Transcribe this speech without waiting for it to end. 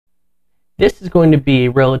This is going to be a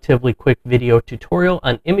relatively quick video tutorial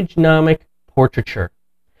on Imagenomic Portraiture.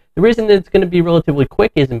 The reason that it's going to be relatively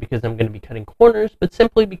quick isn't because I'm going to be cutting corners, but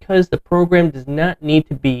simply because the program does not need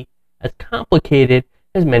to be as complicated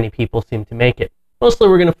as many people seem to make it. Mostly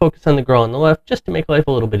we're going to focus on the girl on the left just to make life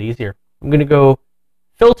a little bit easier. I'm going to go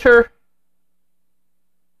Filter,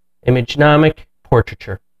 Imagenomic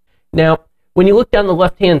Portraiture. Now, when you look down the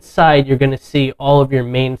left-hand side, you're going to see all of your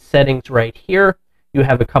main settings right here. You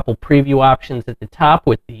have a couple preview options at the top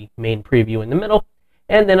with the main preview in the middle.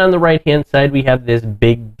 And then on the right-hand side, we have this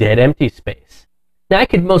big dead empty space. Now, I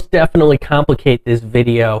could most definitely complicate this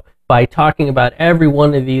video by talking about every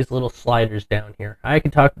one of these little sliders down here. I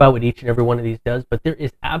could talk about what each and every one of these does, but there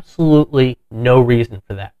is absolutely no reason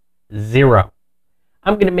for that. Zero.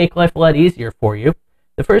 I'm going to make life a lot easier for you.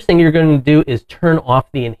 The first thing you're going to do is turn off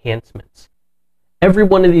the enhancements. Every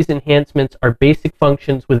one of these enhancements are basic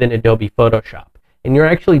functions within Adobe Photoshop, and you're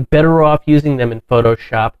actually better off using them in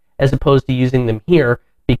Photoshop as opposed to using them here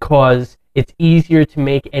because it's easier to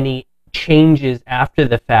make any changes after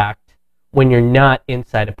the fact when you're not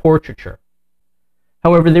inside a portraiture.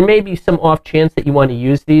 However, there may be some off chance that you want to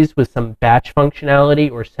use these with some batch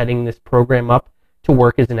functionality or setting this program up to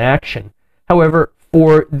work as an action. However,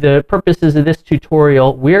 for the purposes of this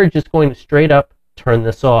tutorial, we're just going to straight up turn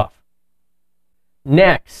this off.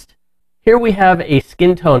 Next, here we have a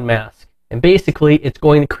skin tone mask, and basically it's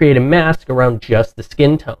going to create a mask around just the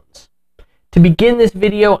skin tones. To begin this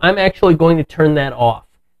video, I'm actually going to turn that off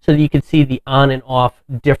so that you can see the on and off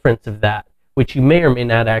difference of that, which you may or may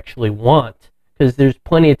not actually want, because there's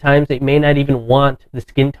plenty of times that you may not even want the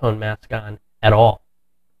skin tone mask on at all.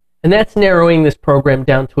 And that's narrowing this program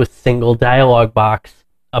down to a single dialog box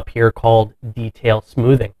up here called Detail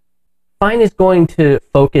Smoothing. Fine is going to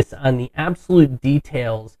focus on the absolute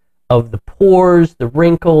details of the pores, the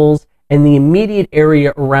wrinkles, and the immediate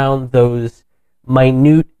area around those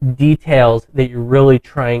minute details that you're really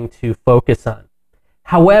trying to focus on.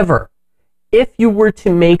 However, if you were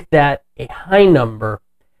to make that a high number,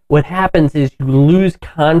 what happens is you lose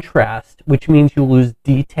contrast, which means you lose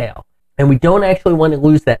detail. And we don't actually want to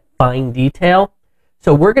lose that fine detail.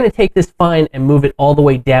 So we're going to take this fine and move it all the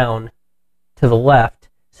way down to the left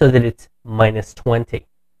so that it's -20.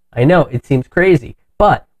 I know, it seems crazy,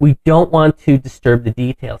 but we don't want to disturb the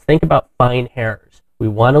details. Think about fine hairs. We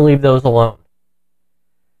want to leave those alone.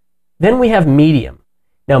 Then we have medium.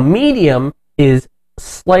 Now, medium is a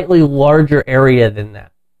slightly larger area than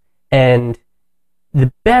that. And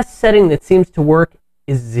the best setting that seems to work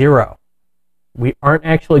is 0. We aren't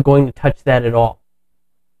actually going to touch that at all.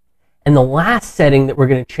 And the last setting that we're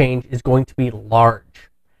going to change is going to be large.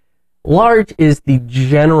 Large is the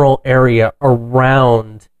general area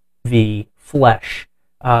around the flesh.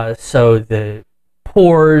 So the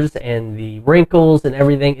pores and the wrinkles and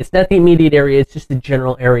everything, it's not the immediate area, it's just the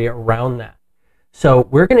general area around that. So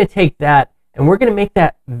we're going to take that and we're going to make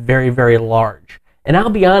that very, very large. And I'll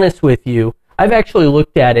be honest with you, I've actually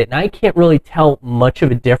looked at it and I can't really tell much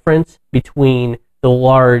of a difference between the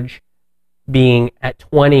large being at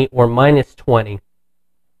 20 or -20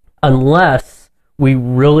 unless we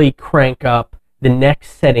really crank up the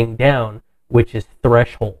next setting down, which is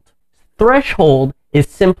threshold. Threshold is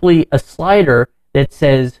simply a slider that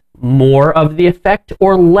says more of the effect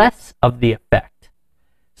or less of the effect.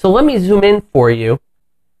 So let me zoom in for you,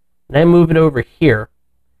 and I move it over here,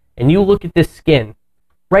 and you look at this skin.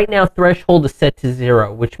 Right now, threshold is set to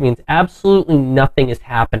 0, which means absolutely nothing is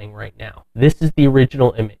happening right now. This is the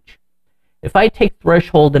original image. If I take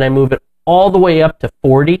threshold and I move it all the way up to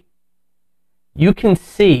 40, you can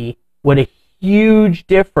see what a huge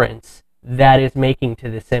difference that is making to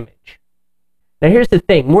this image. Now here's the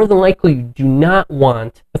thing, more than likely you do not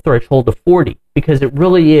want a threshold of 40 because it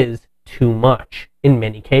really is too much in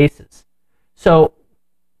many cases. So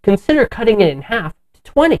consider cutting it in half to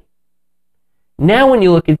 20. Now when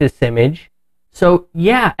you look at this image, so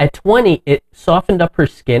yeah, at 20 it softened up her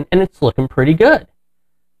skin and it's looking pretty good.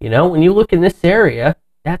 You know, when you look in this area,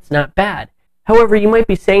 that's not bad. However, you might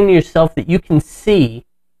be saying to yourself that you can see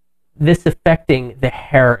this affecting the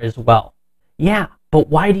hair as well. Yeah, but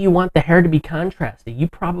why do you want the hair to be contrasted? You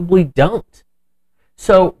probably don't.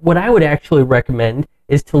 So what I would actually recommend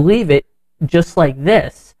is to leave it just like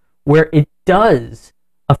this, where it does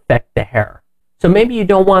affect the hair. So maybe you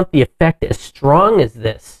don't want the effect as strong as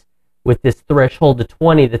this, with this threshold of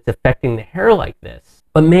 20 that's affecting the hair like this.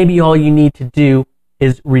 But maybe all you need to do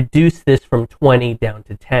is reduce this from 20 down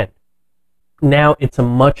to 10. Now it's a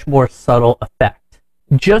much more subtle effect.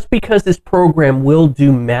 Just because this program will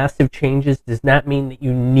do massive changes does not mean that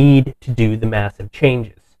you need to do the massive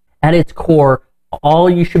changes. At its core, All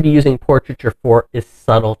you should be using portraiture for is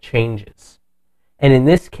subtle changes. And in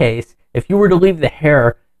this case, if you were to leave the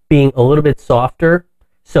hair being a little bit softer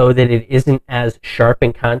so that it isn't as sharp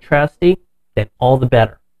and contrasty, then all the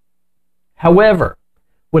better. However,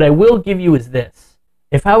 what I will give you is this.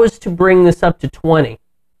 If I was to bring this up to 20,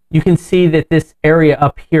 you can see that this area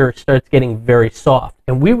up here starts getting very soft,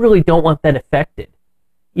 and we really don't want that affected.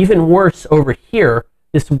 Even worse, over here,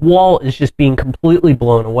 this wall is just being completely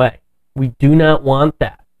blown away. We do not want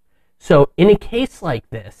that. So in a case like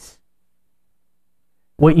this,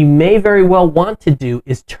 what you may very well want to do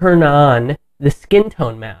is turn on the skin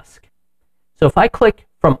tone mask. So if I click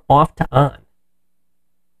from off to on,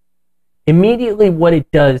 immediately what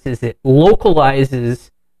it does is it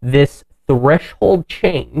localizes this threshold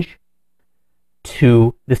change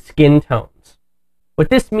to the skin tones. What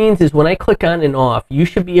this means is when I click on and off, you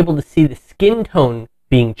should be able to see the skin tone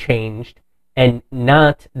being changed and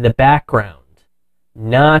not the background,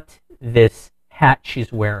 not this hat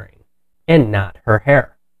she's wearing, and not her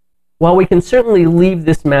hair. While we can certainly leave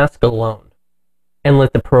this mask alone and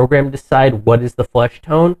let the program decide what is the flesh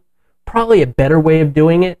tone, probably a better way of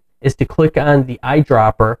doing it is to click on the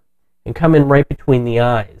eyedropper and come in right between the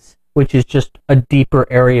eyes, which is just a deeper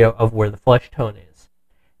area of where the flesh tone is.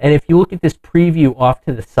 And if you look at this preview off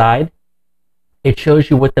to the side, it shows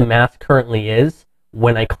you what the mask currently is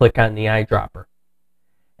when I click on the eyedropper.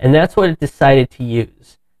 And that's what it decided to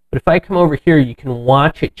use. But if I come over here, you can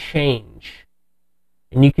watch it change,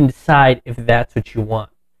 and you can decide if that's what you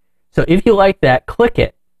want. So if you like that, click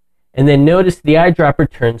it, and then notice the eyedropper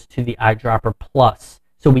turns to the Eyedropper Plus,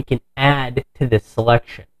 so we can add to this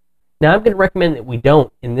selection. Now I'm going to recommend that we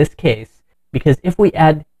don't in this case, because if we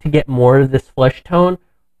add to get more of this flesh tone,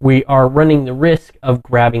 we are running the risk of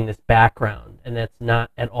grabbing this background, and that's not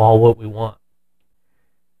at all what we want.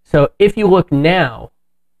 So if you look now,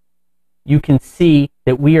 you can see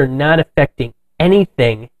that we are not affecting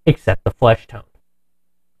anything except the flesh tone.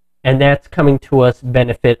 And that's coming to us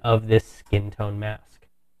benefit of this skin tone mask.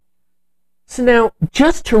 So now,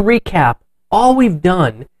 just to recap, all we've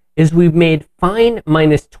done is we've made fine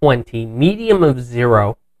 -20, medium of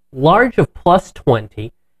 0, large of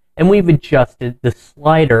 +20, and we've adjusted the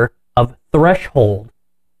slider of threshold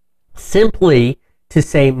simply to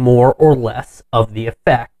say more or less of the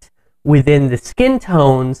effect within the skin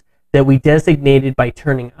tones that we designated by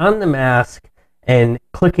turning on the mask and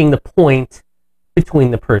clicking the point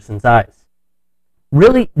between the person's eyes.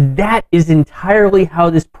 Really, that is entirely how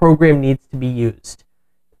this program needs to be used.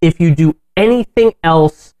 If you do anything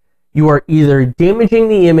else, you are either damaging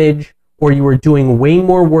the image or you are doing way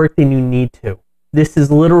more work than you need to. This is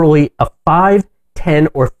literally a 5, 10,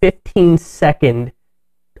 or 15 second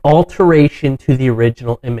alteration to the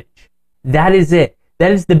original image. That is it.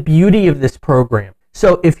 That is the beauty of this program.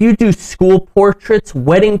 So if you do school portraits,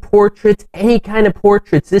 wedding portraits, any kind of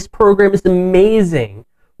portraits, this program is amazing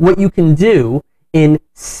what you can do in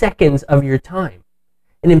seconds of your time.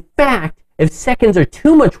 And in fact, if seconds are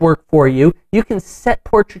too much work for you, you can set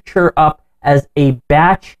portraiture up as a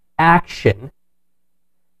batch action,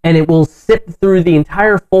 and it will sit through the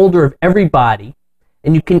entire folder of everybody,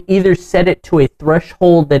 and you can either set it to a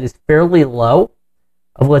threshold that is fairly low,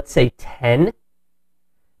 of let's say 10,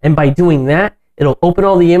 and by doing that, it'll open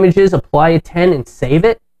all the images, apply a 10, and save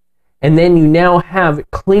it, and then you now have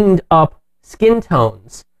cleaned up skin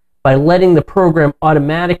tones by letting the program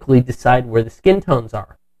automatically decide where the skin tones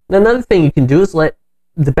are. And another thing you can do is let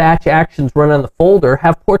the batch actions run on the folder,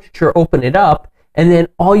 have portraiture open it up, and then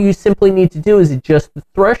all you simply need to do is adjust the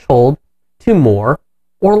threshold to more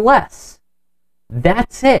or less.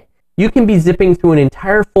 That's it. You can be zipping through an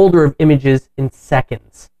entire folder of images in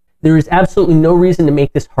seconds. There is absolutely no reason to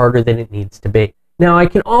make this harder than it needs to be. Now, I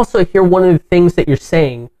can also hear one of the things that you're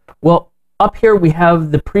saying, well, up here we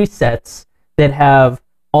have the presets that have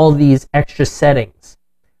all these extra settings.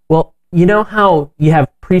 Well, you know how you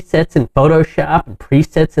have presets in Photoshop and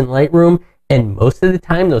presets in Lightroom, and most of the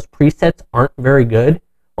time those presets aren't very good?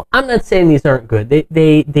 Well, I'm not saying these aren't good.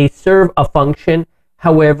 They serve a function.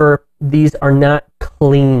 However, these are not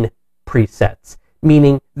clean presets,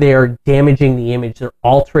 meaning they are damaging the image, they're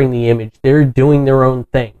altering the image, they're doing their own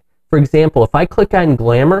thing. For example, if I click on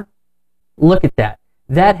Glamour, look at that.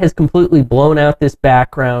 That has completely blown out this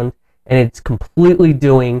background, and it's completely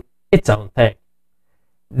doing its own thing.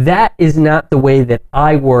 That is not the way that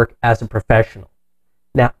I work as a professional.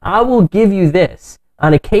 Now, I will give you this.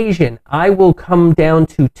 On occasion, I will come down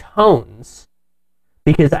to tones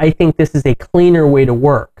because I think this is a cleaner way to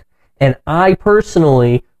work. And I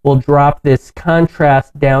personally will drop this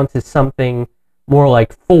contrast down to something more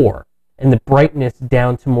like 4 and the brightness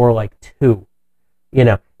down to more like 2. You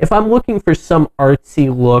know, if I'm looking for some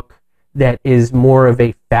artsy look that is more of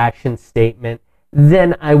a fashion statement,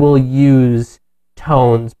 then I will use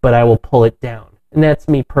tones, but I will pull it down. And that's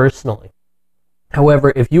me personally.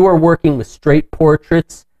 However, if you are working with straight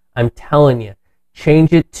portraits, I'm telling you,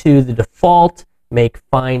 change it to the default, make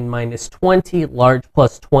fine -20, large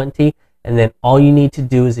 +20, and then all you need to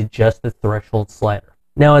do is adjust the threshold slider.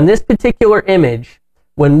 Now in this particular image,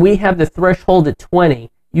 when we have the threshold at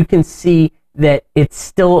 20, you can see that it's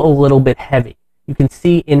still a little bit heavy. You can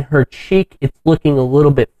see in her cheek, it's looking a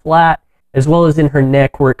little bit flat, as well as in her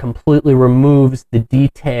neck where it completely removes the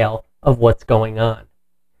detail of what's going on.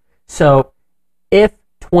 So if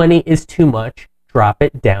 20 is too much, drop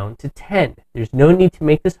it down to 10. There's no need to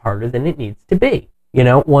make this harder than it needs to be. You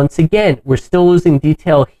know, once again, we're still losing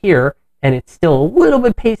detail here, and it's still a little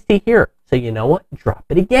bit pasty here. So you know what? Drop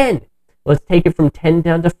it again. Let's take it from 10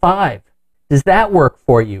 down to 5. Does that work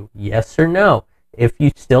for you? Yes or no? If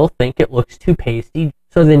you still think it looks too pasty,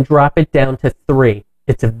 so then drop it down to 3.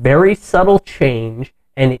 It's a very subtle change,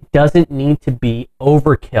 and it doesn't need to be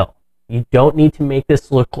overkill. You don't need to make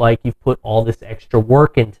this look like you've put all this extra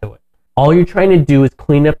work into it. All you're trying to do is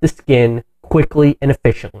clean up the skin quickly and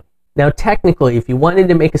efficiently. Now technically, if you wanted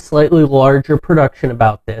to make a slightly larger production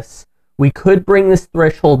about this, we could bring this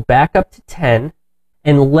threshold back up to 10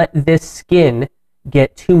 and let this skin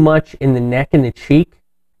get too much in the neck and the cheek,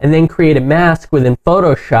 and then create a mask within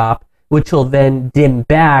Photoshop which will then dim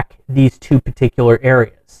back these two particular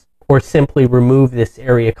areas, or simply remove this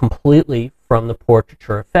area completely from the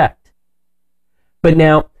portraiture effect. But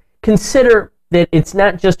now consider that it's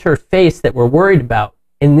not just her face that we're worried about.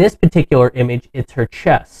 In this particular image, it's her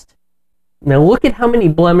chest. Now look at how many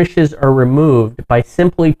blemishes are removed by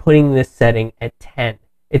simply putting this setting at 10.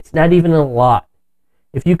 It's not even a lot.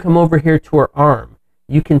 If you come over here to her arm,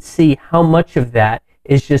 you can see how much of that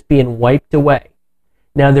is just being wiped away.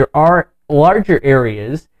 Now there are larger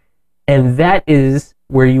areas, and that is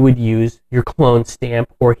where you would use your clone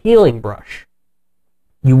stamp or healing brush.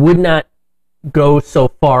 You would not go so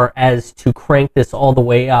far as to crank this all the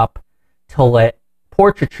way up to let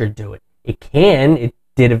portraiture do it. It can, it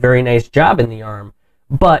did a very nice job in the arm,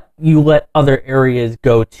 but you let other areas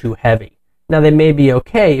go too heavy. Now they may be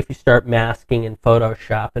okay if you start masking in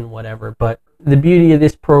Photoshop and whatever, but the beauty of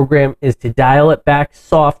this program is to dial it back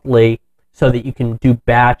softly so that you can do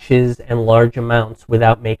batches and large amounts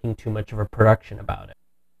without making too much of a production about it.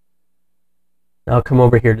 Now I'll come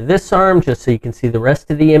over here to this arm just so you can see the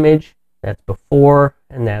rest of the image. That's before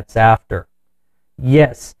and that's after.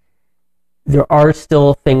 Yes, there are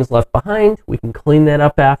still things left behind. We can clean that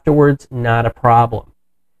up afterwards, not a problem.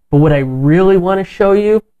 But what I really want to show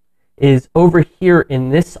you is over here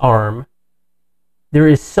in this arm, there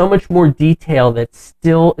is so much more detail that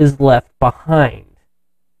still is left behind.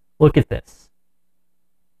 Look at this.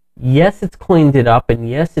 Yes, it's cleaned it up, and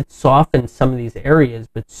yes, it's softened some of these areas,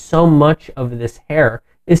 but so much of this hair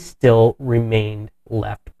is still remained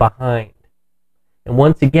left behind. And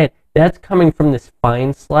once again, that's coming from this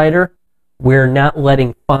fine slider. We're not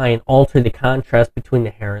letting fine alter the contrast between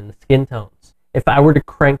the hair and the skin tones. If I were to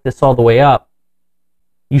crank this all the way up,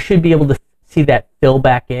 you should be able to see that fill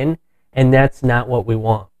back in, and that's not what we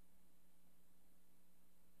want.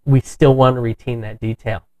 We still want to retain that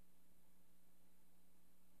detail.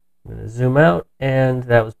 I'm going to zoom out, and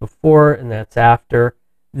that was before, and that's after.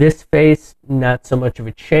 This face, not so much of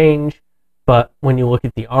a change, but when you look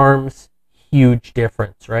at the arms, huge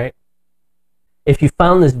difference, right? If you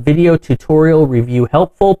found this video tutorial review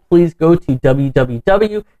helpful, please go to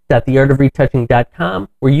www.theartofretouching.com,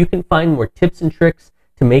 where you can find more tips and tricks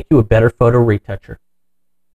to make you a better photo retoucher.